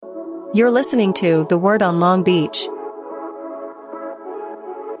You're listening to The Word on Long Beach.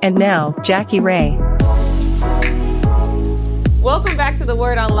 And now, Jackie Ray. Welcome back to The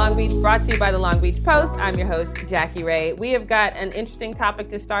Word on Long Beach, brought to you by the Long Beach Post. I'm your host, Jackie Ray. We have got an interesting topic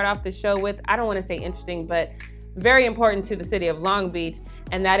to start off the show with. I don't want to say interesting, but very important to the city of Long Beach,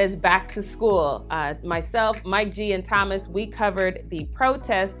 and that is back to school. Myself, Mike G, and Thomas, we covered the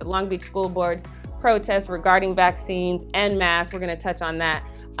protest, the Long Beach School Board protest regarding vaccines and masks. We're going to touch on that.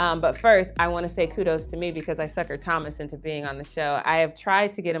 But first, I want to say kudos to me because I suckered Thomas into being on the show. I have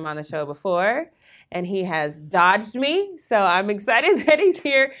tried to get him on the show before, and he has dodged me. So I'm excited that he's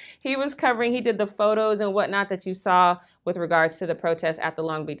here. He did the photos and whatnot that you saw with regards to the protest at the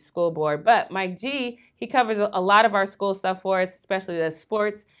Long Beach School Board. But Mike G, he covers a lot of our school stuff for us, especially the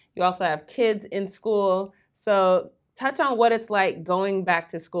sports. You also have kids in school. So touch on what it's like going back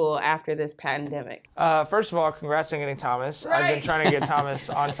to school after this pandemic. First of all, congrats on getting Thomas. Right. I've been trying to get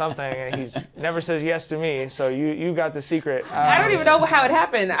Thomas on something, and he's never says yes to me, so you got the secret. I don't even know how it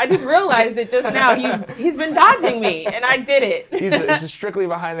happened. I just realized it just now. He's been dodging me, and I did it. He's a strictly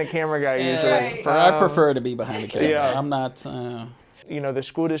behind the camera guy usually. Right. I prefer to be behind the camera. Yeah. I'm not... The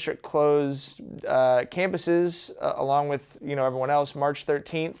school district closed campuses along with, everyone else, March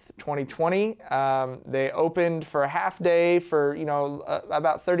 13th, 2020. They opened for a half day for,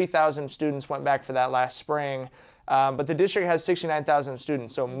 about 30,000 students went back for that last spring. But the district has 69,000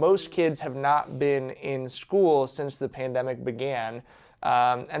 students. So most kids have not been in school since the pandemic began.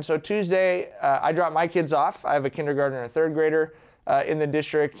 And so Tuesday, I dropped my kids off. I have a kindergartner and a third grader in the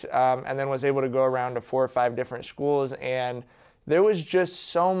district, and then was able to go around to 4 or 5 different schools. And there was just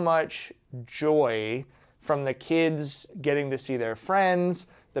so much joy from the kids getting to see their friends,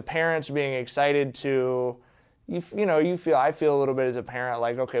 the parents being excited to, I feel a little bit as a parent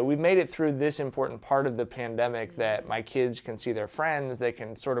like, okay, we've made it through this important part of the pandemic that my kids can see their friends, they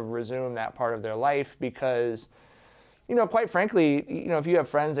can sort of resume that part of their life because, quite frankly, if you have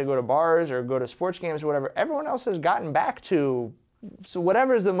friends that go to bars or go to sports games or whatever, everyone else has gotten back to. So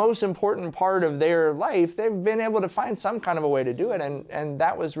whatever is the most important part of their life, they've been able to find some kind of a way to do it, and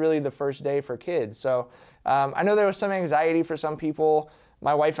that was really the first day for kids. So I know there was some anxiety for some people.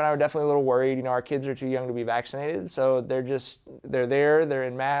 My wife and I were definitely a little worried. Our kids are too young to be vaccinated, so they're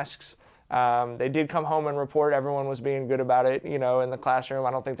in masks. They did come home and report everyone was being good about it, in the classroom.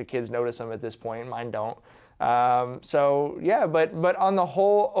 I don't think the kids notice them at this point. Mine don't. But on the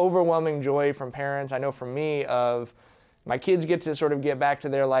whole, overwhelming joy from parents. I know from me of my kids get to sort of get back to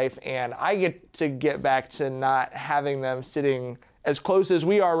their life, and I get to get back to not having them sitting as close as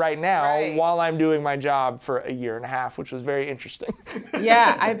we are right now while I'm doing my job for a year and a half, which was very interesting.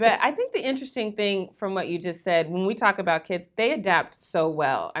 Yeah, I bet. I think the interesting thing from what you just said, when we talk about kids, they adapt so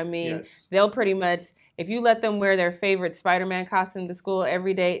well. I mean, yes. They'll pretty much, if you let them wear their favorite Spider-Man costume to school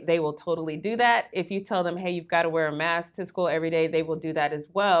every day, they will totally do that. If you tell them, hey, you've got to wear a mask to school every day, they will do that as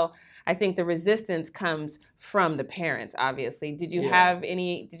well. I think the resistance comes from the parents, obviously. Did you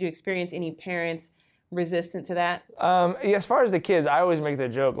experience any parents resistant to that? As far as the kids, I always make the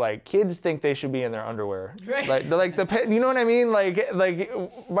joke, like, kids think they should be in their underwear. Right. You know what I mean? Like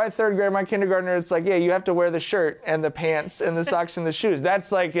my third grade, my kindergartner, it's like, yeah, you have to wear the shirt and the pants and the socks and the shoes.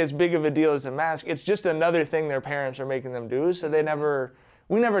 That's like as big of a deal as a mask. It's just another thing their parents are making them do, so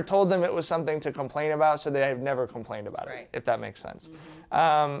we never told them it was something to complain about, so they have never complained about it, if that makes sense.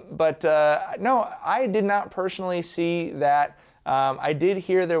 Mm-hmm. No, I did not personally see that. I did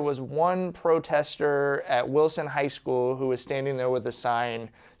hear there was one protester at Wilson High School who was standing there with a sign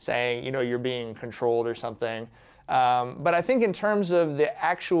saying, you're being controlled or something. But I think in terms of the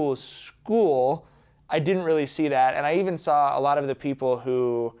actual school, I didn't really see that. And I even saw a lot of the people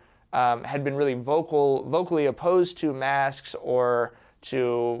who had been really vocally opposed to masks or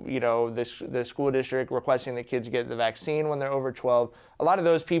to the school district requesting that kids get the vaccine when they're over 12. A lot of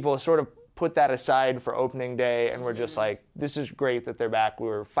those people sort of put that aside for opening day and we're just like, this is great that they're back. We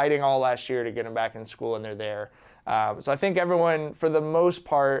were fighting all last year to get them back in school and they're there. So I think everyone, for the most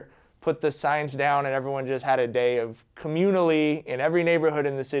part, put the signs down and everyone just had a day of communally in every neighborhood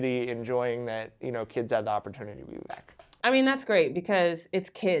in the city enjoying that, kids had the opportunity to be back. I mean, that's great because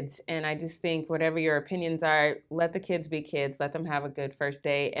it's kids. And I just think whatever your opinions are, let the kids be kids. Let them have a good first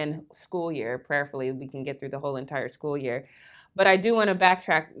day and school year. Prayerfully, we can get through the whole entire school year. But I do want to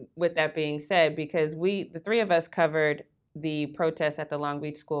backtrack with that being said, because the three of us covered the protests at the Long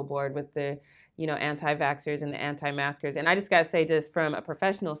Beach School Board with the, anti-vaxxers and the anti-maskers. And I just got to say, just from a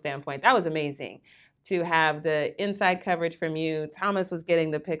professional standpoint, that was amazing to have the inside coverage from you. Thomas was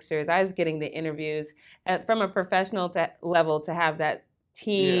getting the pictures. I was getting the interviews. From a professional level, to have that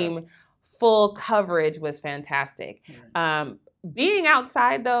team full coverage was fantastic. being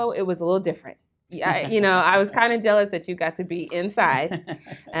outside, though, it was a little different. I was kind of jealous that you got to be inside.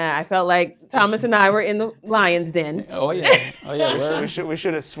 I felt like Thomas and I were in the lion's den. Oh yeah. We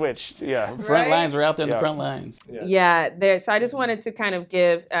should have switched. Yeah. Front lines. We're out there in the front lines. Yeah. So I just wanted to kind of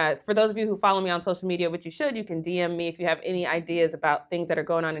give, for those of you who follow me on social media, which you should, you can DM me if you have any ideas about things that are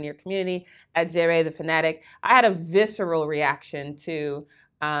going on in your community at Jere the Fanatic. I had a visceral reaction to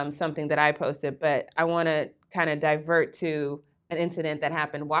something that I posted, but I want to kind of divert to an incident that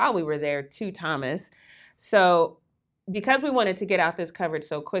happened while we were there to Thomas. So because we wanted to get out this coverage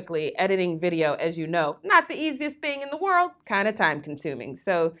so quickly, editing video, as you know, not the easiest thing in the world, kind of time consuming.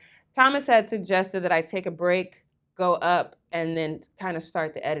 So Thomas had suggested that I take a break, go up, and then kind of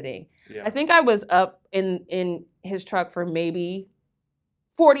start the editing. Yeah. I think I was up in his truck for maybe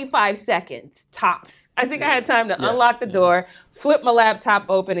 45 seconds tops. I think I had time to unlock the door, flip my laptop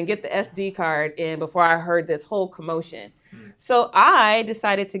open, and get the SD card in before I heard this whole commotion. So I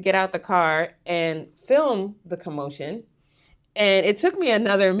decided to get out the car and film the commotion. And it took me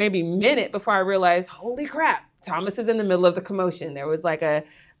another maybe minute before I realized, holy crap, Thomas is in the middle of the commotion. There was like a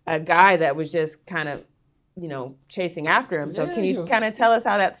guy that was just kind of, chasing after him. So can you kind of tell us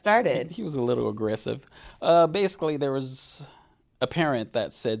how that started? He was a little aggressive. Basically, there was a parent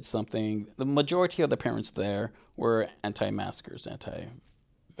that said something. The majority of the parents there were anti-maskers,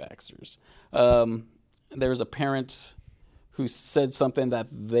 anti-vaxers. There was a parent who said something that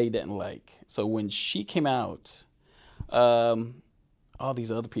they didn't like. So when she came out, all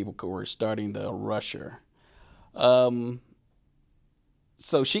these other people were starting to rush her.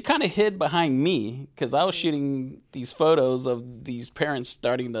 So she kind of hid behind me because I was shooting these photos of these parents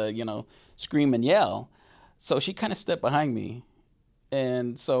starting to, scream and yell. So she kind of stepped behind me.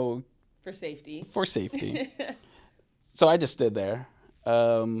 And so... For safety. So I just stood there.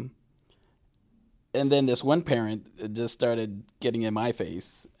 And then this one parent just started getting in my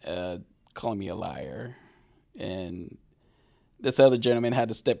face, calling me a liar. And this other gentleman had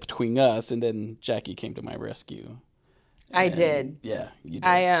to step between us, and then Jackie came to my rescue. I did. Yeah, you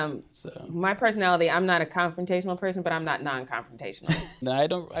did. My personality, I'm not a confrontational person, but I'm not non-confrontational. No, I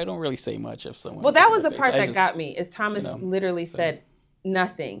don't really say much if someone... Well, that was the part that got me, is Thomas literally said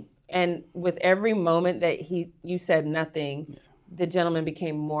nothing. And with every moment that you said nothing, the gentleman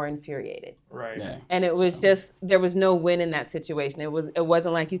became more infuriated. Right. Yeah. And it was just, there was no win in that situation. It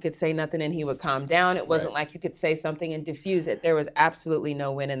wasn't like you could say nothing and he would calm down. It wasn't like you could say something and diffuse it. There was absolutely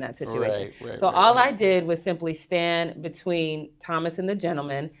no win in that situation. All I did was simply stand between Thomas and the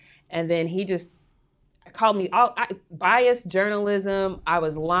gentleman, and then he just called me biased journalism. I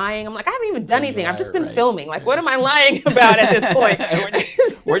was lying. I'm like, I haven't even done anything. I've just been filming. Like, what am I lying about at this point?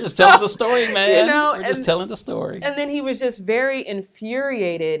 we're just telling the story, man. We're just telling the story. And then he was just very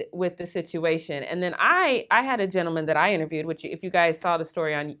infuriated with the situation. And then I had a gentleman that I interviewed, which if you guys saw the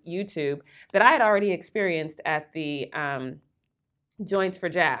story on YouTube, that I had already experienced at the Joints for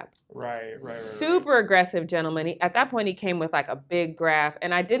Jab. Right. Super aggressive gentleman. At that point, he came with like a big graph,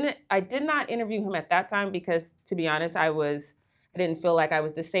 and I did not interview him at that time because, to be honest, I didn't feel like I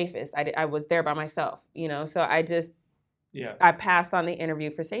was the safest. I was there by myself, So I passed on the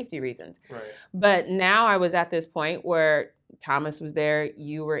interview for safety reasons. Right. But now I was at this point where Thomas was there.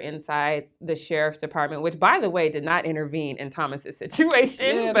 You were inside the sheriff's department, which, by the way, did not intervene in Thomas's situation.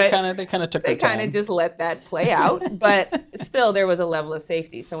 Yeah, but they kind of took their time. They kind of just let that play out. But still, there was a level of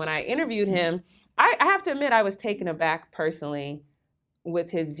safety. So when I interviewed him, I have to admit I was taken aback personally with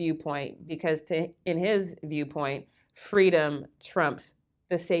his viewpoint, because in his viewpoint, freedom trumps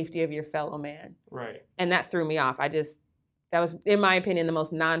the safety of your fellow man. Right. And that threw me off. That was, in my opinion, the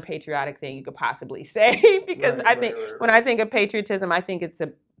most non-patriotic thing you could possibly say, because when I think of patriotism, I think it's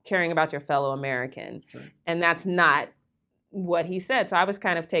caring about your fellow American. Sure. And that's not what he said. So I was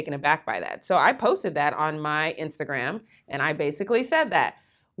kind of taken aback by that. So I posted that on my Instagram, and I basically said that,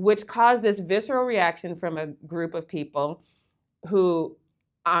 which caused this visceral reaction from a group of people who,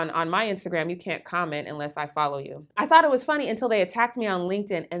 on my Instagram, you can't comment unless I follow you. I thought it was funny until they attacked me on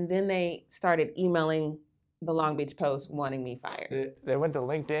LinkedIn, and then they started emailing the Long Beach Post wanting me fired. They went to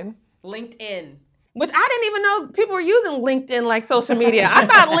LinkedIn? LinkedIn. Which I didn't even know people were using LinkedIn like social media. I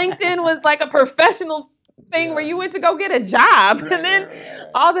thought LinkedIn was like a professional thing where you went to go get a job. And then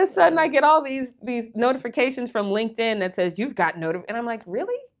all of a sudden I get all these notifications from LinkedIn that says you've got and I'm like,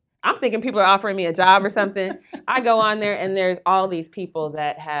 really? I'm thinking people are offering me a job or something. I go on there and there's all these people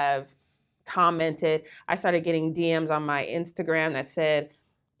that have commented. I started getting DMs on my Instagram that said,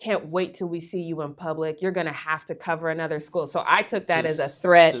 can't wait till we see you in public. You're going to have to cover another school. So I took that as a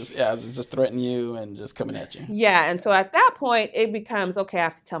threat. Just threatening you and just coming at you. Yeah. And so at that point, it becomes, okay, I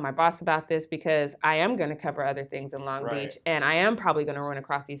have to tell my boss about this because I am going to cover other things in Long Beach and I am probably going to run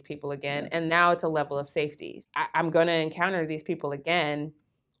across these people again. And now it's a level of safety. I'm going to encounter these people again.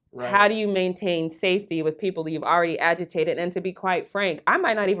 Right. How do you maintain safety with people that you've already agitated? And to be quite frank, I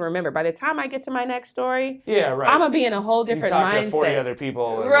might not even remember. By the time I get to my next story, I'm going to be in a whole different mindset. You talk to 40 other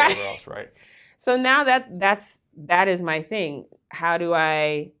people and whatever else, right? So now that is my thing. How do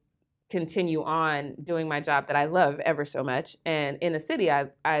I continue on doing my job that I love ever so much? And in a city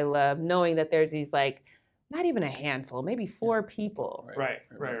I love, knowing that there's these like, not even a handful, maybe 4 people. Right.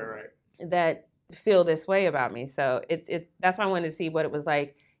 That feel this way about me. So that's why I wanted to see what it was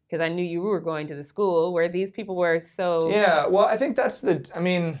like. Because I knew you were going to the school where these people were so... Yeah, well, I think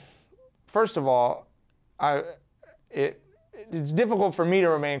first of all, it's difficult for me to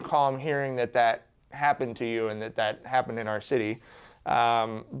remain calm hearing that happened to you and that happened in our city.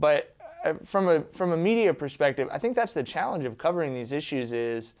 But from a media perspective, I think that's the challenge of covering these issues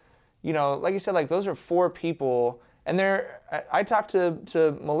is, like you said, like those are 4 people. And I talked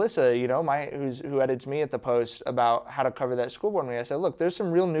to Melissa, who edits me at the Post about how to cover that school board meeting. I said, look, there's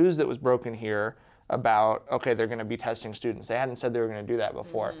some real news that was broken here about, okay, they're going to be testing students. They hadn't said they were going to do that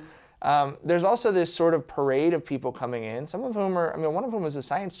before. There's also this sort of parade of people coming in, some of whom one of whom was a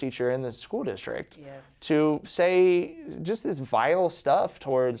science teacher in the school district, to say just this vile stuff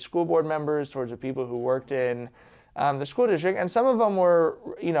towards school board members, towards the people who worked in the school district, and some of them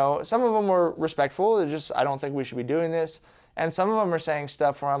were respectful. They're just, I don't think we should be doing this. And some of them are saying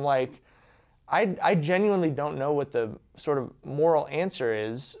stuff where I'm like, I genuinely don't know what the sort of moral answer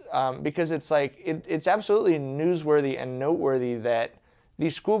is, because it's like, it's absolutely newsworthy and noteworthy that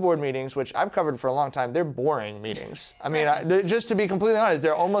these school board meetings, which I've covered for a long time, they're boring meetings. I mean, just to be completely honest,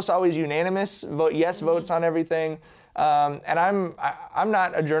 they're almost always unanimous votes on everything. And I'm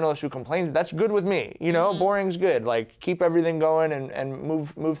not a journalist who complains. That's good with me. Boring's good. Like, keep everything going and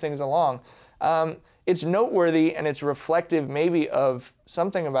move things along. It's noteworthy and it's reflective maybe of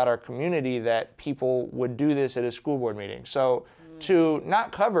something about our community that people would do this at a school board meeting. So to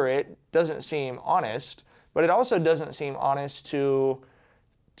not cover it doesn't seem honest, but it also doesn't seem honest to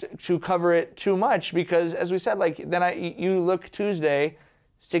cover it too much because, as we said, you look Tuesday,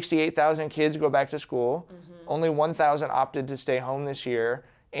 68,000 kids go back to school. Only 1,000 opted to stay home this year.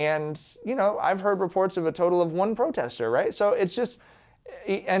 And, I've heard reports of a total of 1 protester, right? So it's just,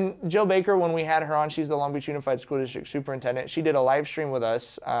 and Jill Baker, when we had her on, she's the Long Beach Unified School District superintendent. She did a live stream with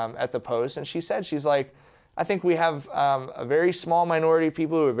us at the Post. And she's like, I think we have a very small minority of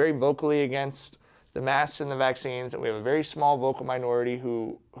people who are very vocally against the masks and the vaccines. And we have a very small vocal minority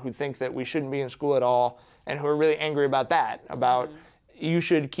who think that we shouldn't be in school at all and who are really angry about that, about you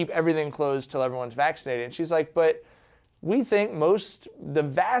should keep everything closed till everyone's vaccinated. And she's like, but we think the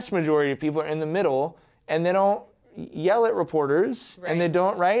vast majority of people are in the middle and they don't yell at reporters and they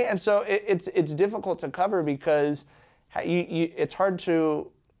don't, right? And so it's difficult to cover because it's hard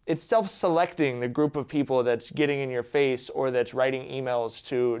to, it's self-selecting the group of people that's getting in your face or that's writing emails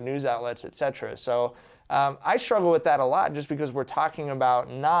to news outlets, et cetera. So I struggle with that a lot just because we're talking about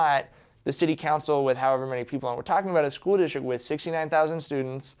not the city council with however many people, and we're talking about a school district with 69,000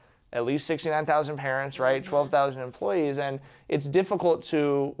 students, at least 69,000 parents, right? 12,000 employees, and it's difficult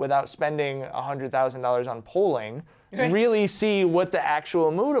to, without spending $100,000 on polling, really see what the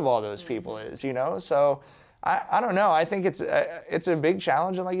actual mood of all those people is, So I don't know. I think it's a big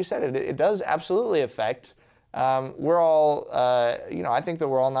challenge, and like you said, it does absolutely affect. We're all, I think that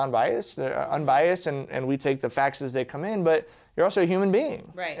we're all unbiased, and we take the facts as they come in, but you're also a human being.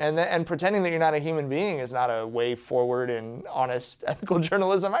 Right. And pretending that you're not a human being is not a way forward in honest, ethical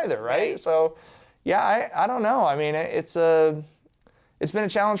journalism either, right? So, yeah, I don't know. I mean, it's been a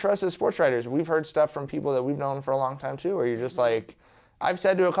challenge for us as sports writers. We've heard stuff from people that we've known for a long time, too, where you're just like, I've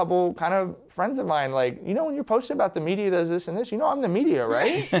said to a couple kind of friends of mine, like, when you're posting about the media does this and this, I'm the media,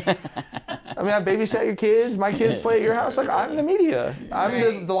 right? I mean, I babysat your kids. My kids play at your house. Like, I'm the media.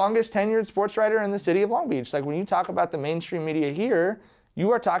 I'm the longest tenured sports writer in the city of Long Beach. Like, when you talk about the mainstream media here, you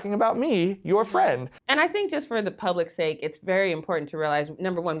are talking about me, your friend. And I think just for the public's sake, it's very important to realize,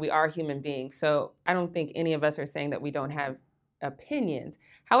 number one, we are human beings. So I don't think any of us are saying that we don't have opinions.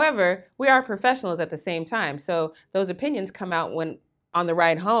 However, we are professionals at the same time. So those opinions come out on the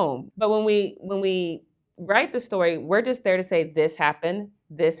ride home. But when we write the story, we're just there to say, this happened,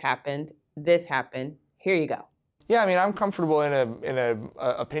 this happened, this happened. Here you go. Yeah, I mean, I'm comfortable in a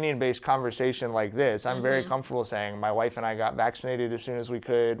opinion-based conversation like this. I'm very comfortable saying my wife and I got vaccinated as soon as we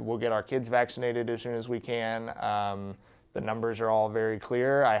could. We'll get our kids vaccinated as soon as we can. The numbers are all very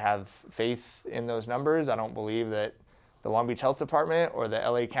clear. I have faith in those numbers. I don't believe that the Long Beach Health Department or the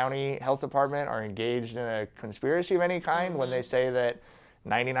LA County Health Department are engaged in a conspiracy of any kind when they say that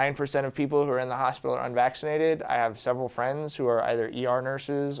 99% of people who are in the hospital are unvaccinated. I have several friends who are either ER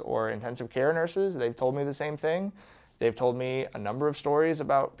nurses or intensive care nurses. They've told me the same thing. They've told me a number of stories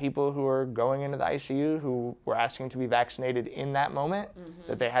about people who are going into the ICU who were asking to be vaccinated in that moment,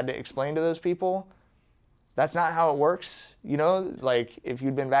 that they had to explain to those people. That's not how it works. You know, like if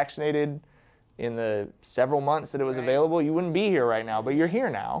you'd been vaccinated in the several months that it was available, you wouldn't be here right now, but you're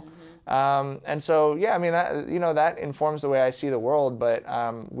here now. And so, yeah, I mean, that informs the way I see the world, but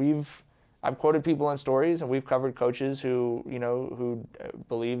I've quoted people in stories, and we've covered coaches who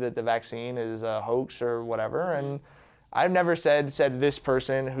believe that the vaccine is a hoax or whatever, and I've never said this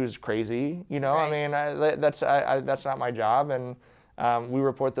person who's crazy, you know. I mean, that's not my job, and we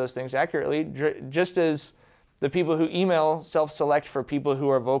report those things accurately, just as the people who email self-select for people who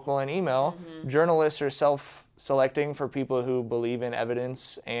are vocal in email. Journalists are self-selecting for people who believe in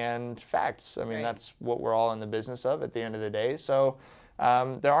evidence and facts. I mean, that's what we're all in the business of at the end of the day. So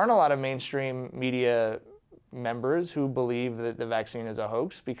there aren't a lot of mainstream media members who believe that the vaccine is a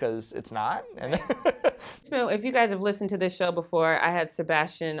hoax, because it's not. And So if you guys have listened to this show before, I had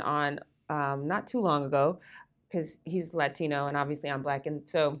Sebastian on not too long ago, because he's Latino and obviously I'm Black. And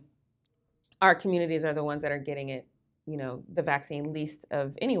so our communities are the ones that are getting it, the vaccine least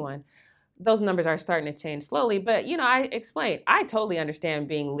of anyone. Those numbers are starting to change slowly. But, I explained, I totally understand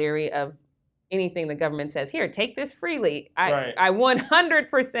being leery of anything the government says, here, take this freely. I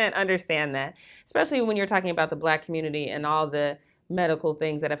 100% understand that, especially when you're talking about the Black community and all the medical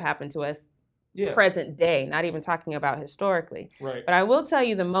things that have happened to us present day, not even talking about historically. But I will tell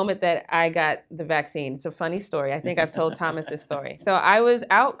you the moment that I got the vaccine, it's a funny story. I think I've told Thomas this story. So I was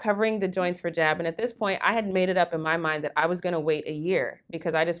out covering the joints for jab, and at this point I had made it up in my mind that I was going to wait a year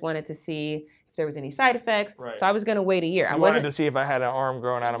because I just wanted to see if there was any side effects. So I was going to wait a year. I wanted to see if I had an arm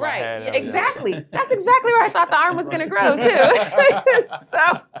growing out of my head. Exactly. That's exactly where I thought the arm was going to grow too. So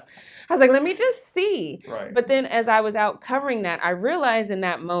I was like, let me just see. But then as I was out covering that, I realized in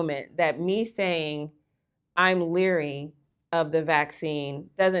that moment that me saying I'm leery of the vaccine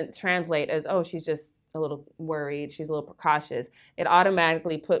doesn't translate as, oh, she's just a little worried, she's a little precautious. It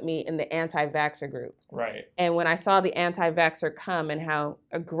automatically put me in the anti-vaxxer group. And when I saw the anti-vaxxer come and how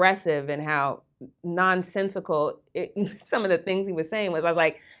aggressive and how nonsensical some of the things he was saying was, I was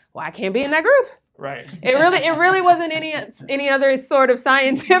like, well, I can't be in that group. It really wasn't any other sort of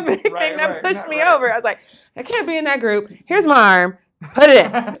scientific thing that pushed me over. I was like, I can't be in that group. Here's my arm. Put it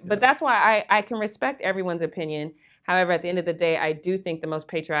in. But that's why I can respect everyone's opinion. However, at the end of the day, I do think the most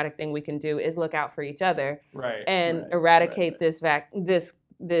patriotic thing we can do is look out for each other and eradicate this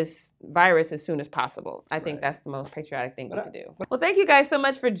virus as soon as possible. I think that's the most patriotic thing we can do. Well, thank you guys so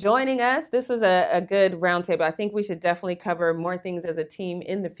much for joining us. This was a good roundtable. I think we should definitely cover more things as a team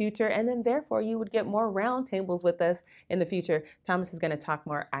in the future, and then therefore you would get more roundtables with us in the future. Thomas is going to talk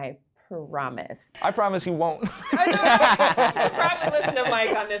more, I promise. I promise he won't. I know. You'll probably listen to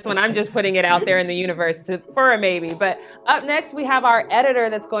Mike on this one. I'm just putting it out there in the universe for a maybe. But up next, we have our editor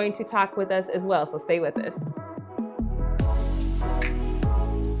that's going to talk with us as well. So stay with us.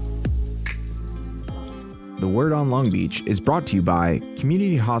 The Word on Long Beach is brought to you by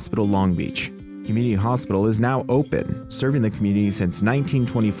Community Hospital Long Beach. Community Hospital is now open, serving the community since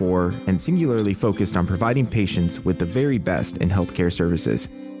 1924 and singularly focused on providing patients with the very best in healthcare services.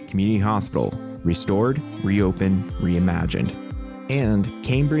 Community Hospital, restored, reopened, reimagined. And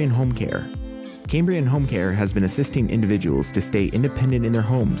Cambrian Home Care. Cambrian Home Care has been assisting individuals to stay independent in their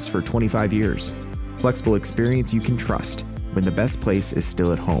homes for 25 years. Flexible experience you can trust, when the best place is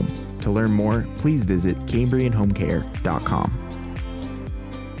still at home. To learn more, please visit CambrianHomeCare.com.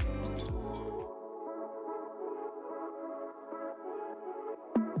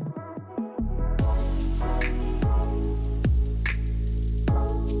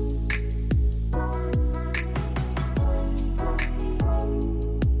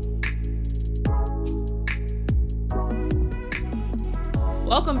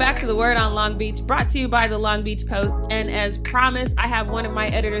 Welcome back to The Word on Long Beach, brought to you by the Long Beach Post. And as promised, I have one of my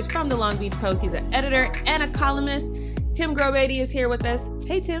editors from the Long Beach Post. He's an editor and a columnist. Tim Grobaty is here with us.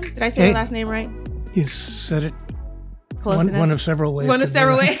 Hey, Tim. Did I say your last name right? You said it close enough. One of several ways. One of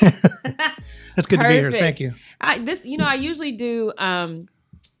several ways. That's good to be here. Thank you. I usually do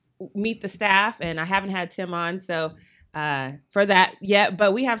meet the staff, and I haven't had Tim on so for that yet.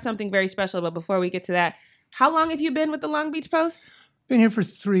 But we have something very special. But before we get to that, how long have you been with the Long Beach Post? Been here for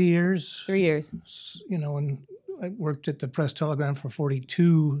 3 years. 3 years. And I worked at the Press Telegram for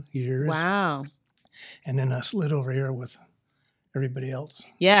 42 years. Wow. and then I slid over here with everybody else.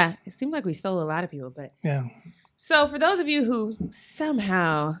 Yeah, it seemed like we stole a lot of people, but Yeah. So for those of you who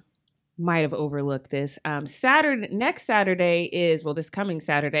somehow might have overlooked this, next Saturday is, well, this coming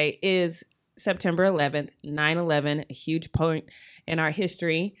Saturday is September 11th, 9/11, a huge point in our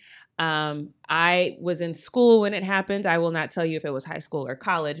history. I was in school when it happened. I will not tell you if it was high school or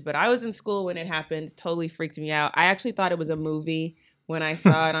college, but I was in school when it happened. Totally freaked me out. I actually thought it was a movie when I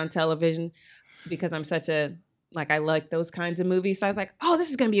saw it on television because I'm such a, I like those kinds of movies. So I was like, oh,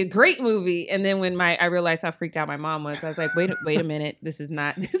 this is going to be a great movie. And then when I realized how freaked out my mom was, I was like, wait a minute. This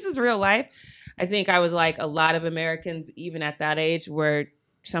is real life. I think I was like a lot of Americans, even at that age, where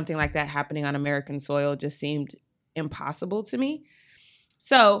something like that happening on American soil just seemed impossible to me.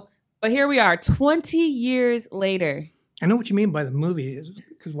 So, but here we are 20 years later. I know what you mean by the movie,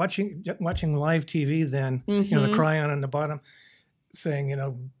 because watching live TV then, the cryon on the bottom saying,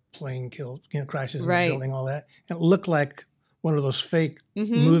 plane killed, crashes in the building, all that. And it looked like one of those fake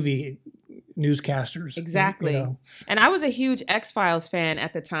movie newscasters. Exactly. And I was a huge X-Files fan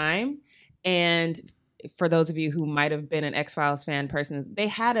at the time. And for those of you who might have been an X-Files fan person, they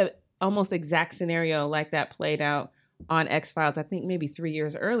had a almost exact scenario like that played out on X-Files, I think maybe 3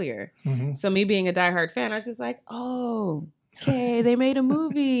 years earlier. So me being a diehard fan, I was just like, oh, okay, they made a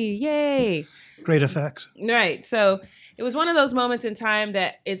movie. Yay. Great effects. Right. So it was one of those moments in time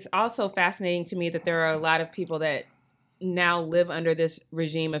that it's also fascinating to me that there are a lot of people that now live under this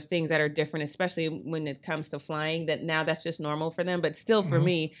regime of things that are different, especially when it comes to flying, that now that's just normal for them. But still for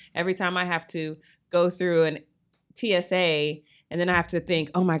me, every time I have to go through an TSA and then I have to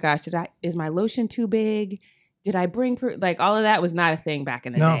think, oh my gosh, is my lotion too big? Did I bring, all of that was not a thing back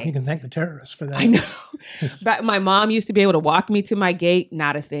in the day. No, you can thank the terrorists for that. I know. But my mom used to be able to walk me to my gate.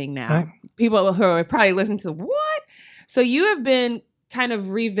 Not a thing now. Right. People who are probably listening to, what? So you have been kind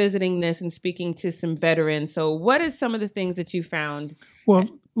of revisiting this and speaking to some veterans. So what is some of the things that you found? Well,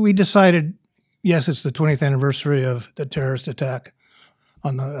 we decided, yes, it's the 20th anniversary of the terrorist attack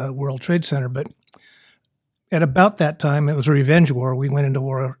on the World Trade Center, but at about that time, it was a revenge war. We went into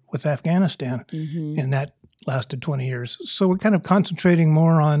war with Afghanistan, and that lasted 20 years. So we're kind of concentrating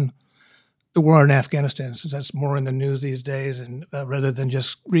more on the war in Afghanistan, since that's more in the news these days, and rather than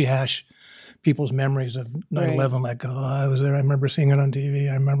just rehash people's memories of 9/11, like, oh, I was there, I remember seeing it on TV,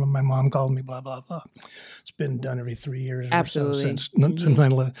 I remember my mom called me, blah, blah, blah. It's been done every 3 years or so since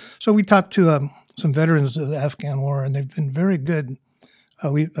 9/11. So we talked to some veterans of the Afghan war, and they've been very good.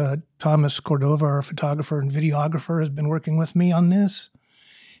 Thomas Cordova, our photographer and videographer, has been working with me on this.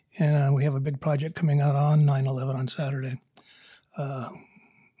 And we have a big project coming out on 9/11 on Saturday,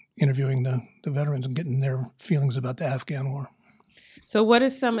 interviewing the veterans and getting their feelings about the Afghan war. So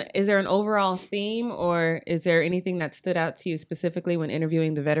is there an overall theme, or is there anything that stood out to you specifically when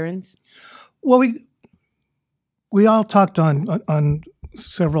interviewing the veterans? Well, we all talked on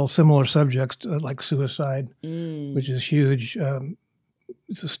several similar subjects, like suicide, which is huge.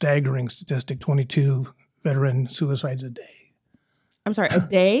 It's a staggering statistic, 22 veteran suicides a day. I'm sorry, a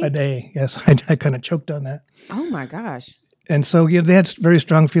day? A day, yes. I kind of choked on that. Oh, my gosh. And so, they had very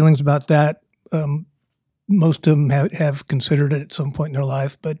strong feelings about that. Most of them have considered it at some point in their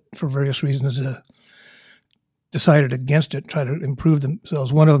life, but for various reasons decided against it, try to improve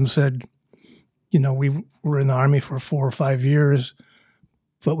themselves. One of them said, we were in the Army for 4 or 5 years,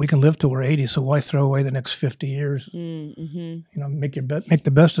 but we can live till we're 80, so why throw away the next 50 years? Make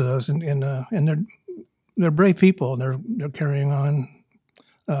the best of those. And they're brave people, and they're carrying on.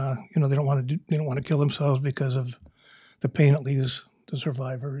 They don't want to kill themselves because of the pain it leaves the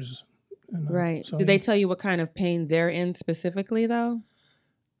survivors. Right. So, did they tell you what kind of pain they're in specifically, though?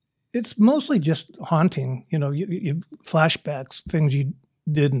 It's mostly just haunting. You flashbacks, things you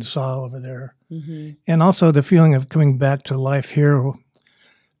did and saw over there, and also the feeling of coming back to life here.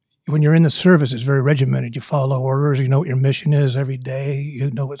 When you're in the service, it's very regimented. You follow orders. You know what your mission is every day. You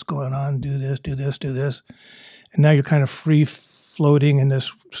know what's going on. Do this, do this, do this. And now you're kind of free floating in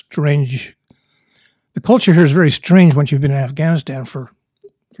this strange... The culture here is very strange once you've been in Afghanistan for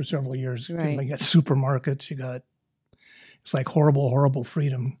several years. Right. You got supermarkets. It's like horrible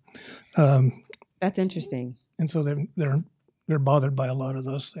freedom. That's interesting. And so they're bothered by a lot of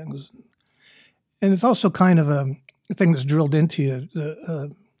those things. And it's also kind of a thing that's drilled into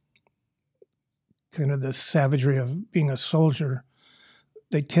you, kind of the savagery of being a soldier.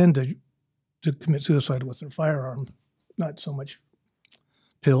 They tend to commit suicide with their firearm, not so much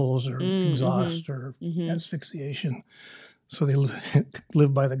pills or exhaust or asphyxiation. So they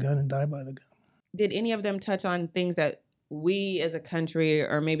live by the gun and die by the gun. Did any of them touch on things that we as a country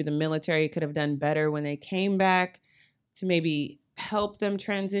or maybe the military could have done better when they came back to maybe help them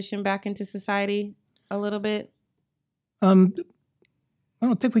transition back into society? a little bit? I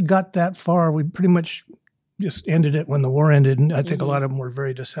don't think we got that far. We pretty much just ended it when the war ended, and I think a lot of them were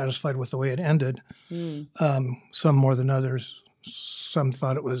very dissatisfied with the way it ended. Some more than others. Some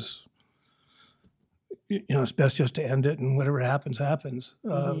thought it was, it's best just to end it, and whatever happens, happens.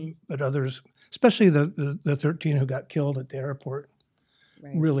 But others, especially the 13 who got killed at the airport,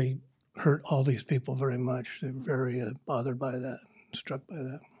 really hurt all these people very much. They're very bothered by that, struck by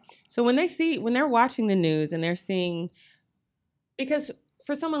that. So when they're watching the news and they're seeing, because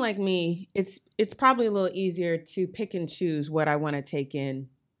for someone like me, it's probably a little easier to pick and choose what I want to take in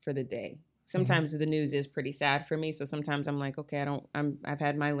for the day. Sometimes the news is pretty sad for me, so sometimes I'm like, okay, I've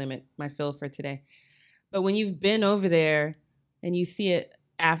had my limit, my fill for today. But when you've been over there and you see it,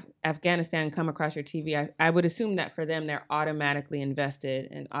 Afghanistan come across your TV, I would assume that for them, they're automatically invested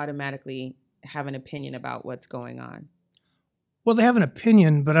and automatically have an opinion about what's going on. Well, they have an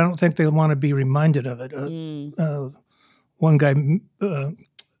opinion, but I don't think they want to be reminded of it. One guy, an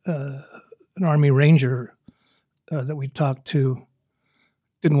Army Ranger that we talked to,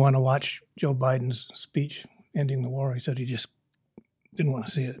 didn't want to watch Joe Biden's speech ending the war. He said he just didn't want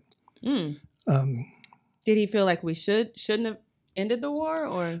to see it. Did he feel like we shouldn't have ended the war,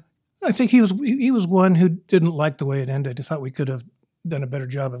 or? I think he was one who didn't like the way it ended. He thought we could have done a better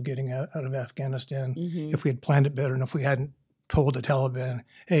job of getting out of Afghanistan if we had planned it better and if we hadn't told the Taliban,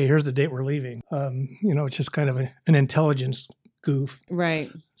 hey, here's the date we're leaving. It's just kind of an intelligence goof. Right.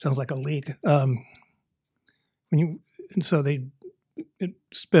 Sounds like a leak. It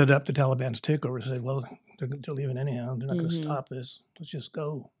sped up the Taliban's takeover. Said, well, they're leaving anyhow. They're not going to stop this. Let's just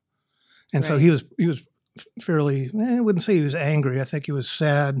go. And so he was fairly, I wouldn't say he was angry. I think he was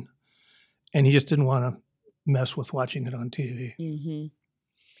sad, and he just didn't want to mess with watching it on TV.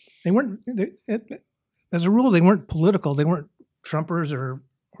 They weren't, as a rule, they weren't political. They weren't Trumpers or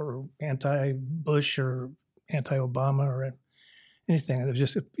anti-Bush or anti-Obama or anything. It was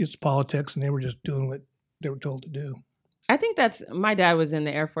just, it's politics, and they were just doing what they were told to do. I think my dad was in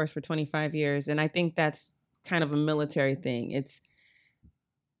the Air Force for 25 years, and I think that's kind of a military thing. It's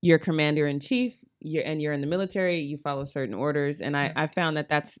you're commander in chief, you're in the military, you follow certain orders. And I found that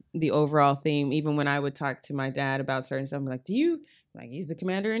that's the overall theme. Even when I would talk to my dad about certain stuff, I'm like, he's the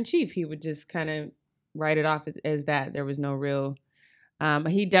commander in chief. He would just kind of write it off as that. There was no real,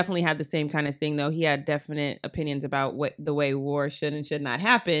 he definitely had the same kind of thing though. He had definite opinions about the way war should and should not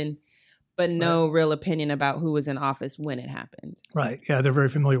happen, but no real opinion about who was in office when it happened. Right. Yeah, they're very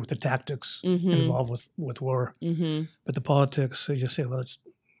familiar with the tactics involved with war. But the politics, they just say, well, it's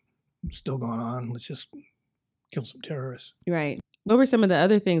still going on. Let's just kill some terrorists. Right. What were some of the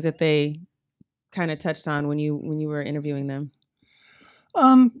other things that they kind of touched on when you were interviewing them?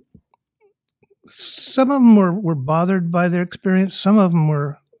 Some of them were bothered by their experience. Some of them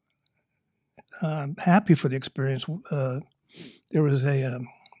were happy for the experience. There was a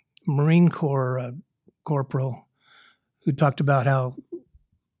Marine Corps corporal who talked about how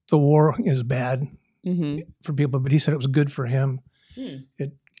the war is bad for people, but he said it was good for him.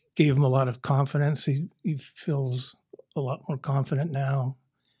 It gave him a lot of confidence. He feels a lot more confident now.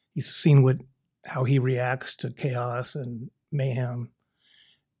 He's seen how he reacts to chaos and mayhem,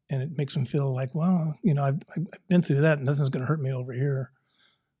 and it makes him feel like, well, I've been through that, and nothing's going to hurt me over here,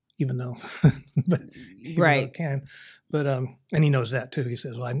 even though, but though it can. But and he knows that too. He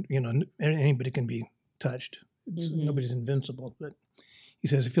says, well, anybody can be touched. Nobody's invincible. But he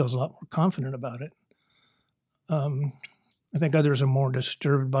says he feels a lot more confident about it. I think others are more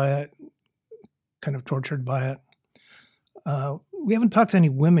disturbed by it, kind of tortured by it. We haven't talked to any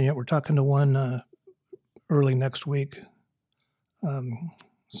women yet. We're talking to one early next week.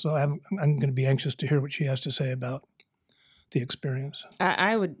 So I'm going to be anxious to hear what she has to say about the experience.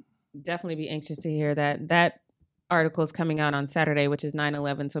 I would definitely be anxious to hear that. That article is coming out on Saturday, which is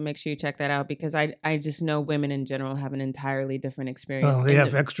 9/11. So make sure you check that out, because I just know women in general have an entirely different experience. Oh, they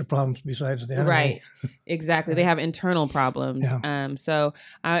have extra problems besides the enemy. Right. Exactly. They have internal problems. Yeah. So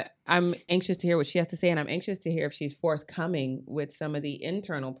I'm anxious to hear what she has to say, and I'm anxious to hear if she's forthcoming with some of the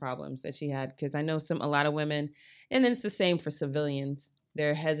internal problems that she had, because I know a lot of women, and it's the same for civilians.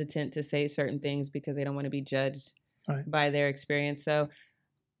 They're hesitant to say certain things because they don't want to be judged by their experience. So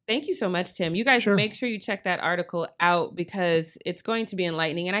thank you so much, Tim. You guys make sure you check that article out, because it's going to be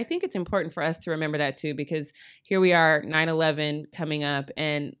enlightening. And I think it's important for us to remember that too, because here we are, 9/11 coming up.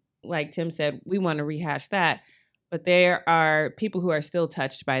 And like Tim said, we want to rehash that. But there are people who are still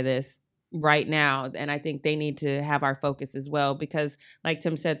touched by this right now. And I think they need to have our focus as well, because like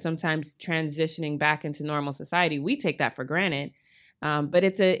Tim said, sometimes transitioning back into normal society, we take that for granted. But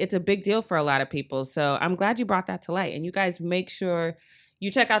it's a big deal for a lot of people. So I'm glad you brought that to light. And you guys make sure You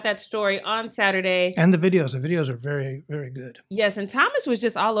check out that story on Saturday. And the videos are very, very good. Yes, and Thomas was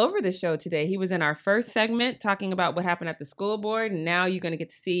just all over the show today. He was in our first segment talking about what happened at the school board, and now you're going to get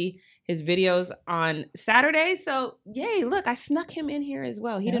to see his videos on Saturday. So, yay, look, I snuck him in here as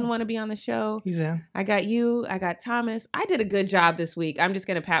well. He didn't want to be on the show. He's in. I got you. I got Thomas. I did a good job this week. I'm just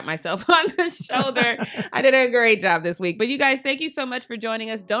going to pat myself on the shoulder. I did a great job this week. But you guys, thank you so much for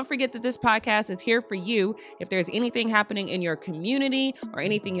joining us. Don't forget that this podcast is here for you. If there's anything happening in your community or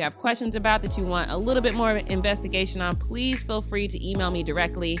anything you have questions about that you want a little bit more investigation on, please feel free to email me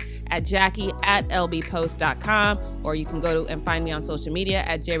directly at jackie@lbpost.com, or you can go to and find me on social media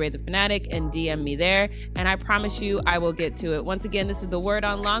at jraythefanatic and DM me there. And I promise you I will get to it. Once again, this is The Word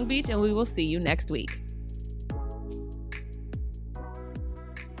on Long Beach, and we will see you next week.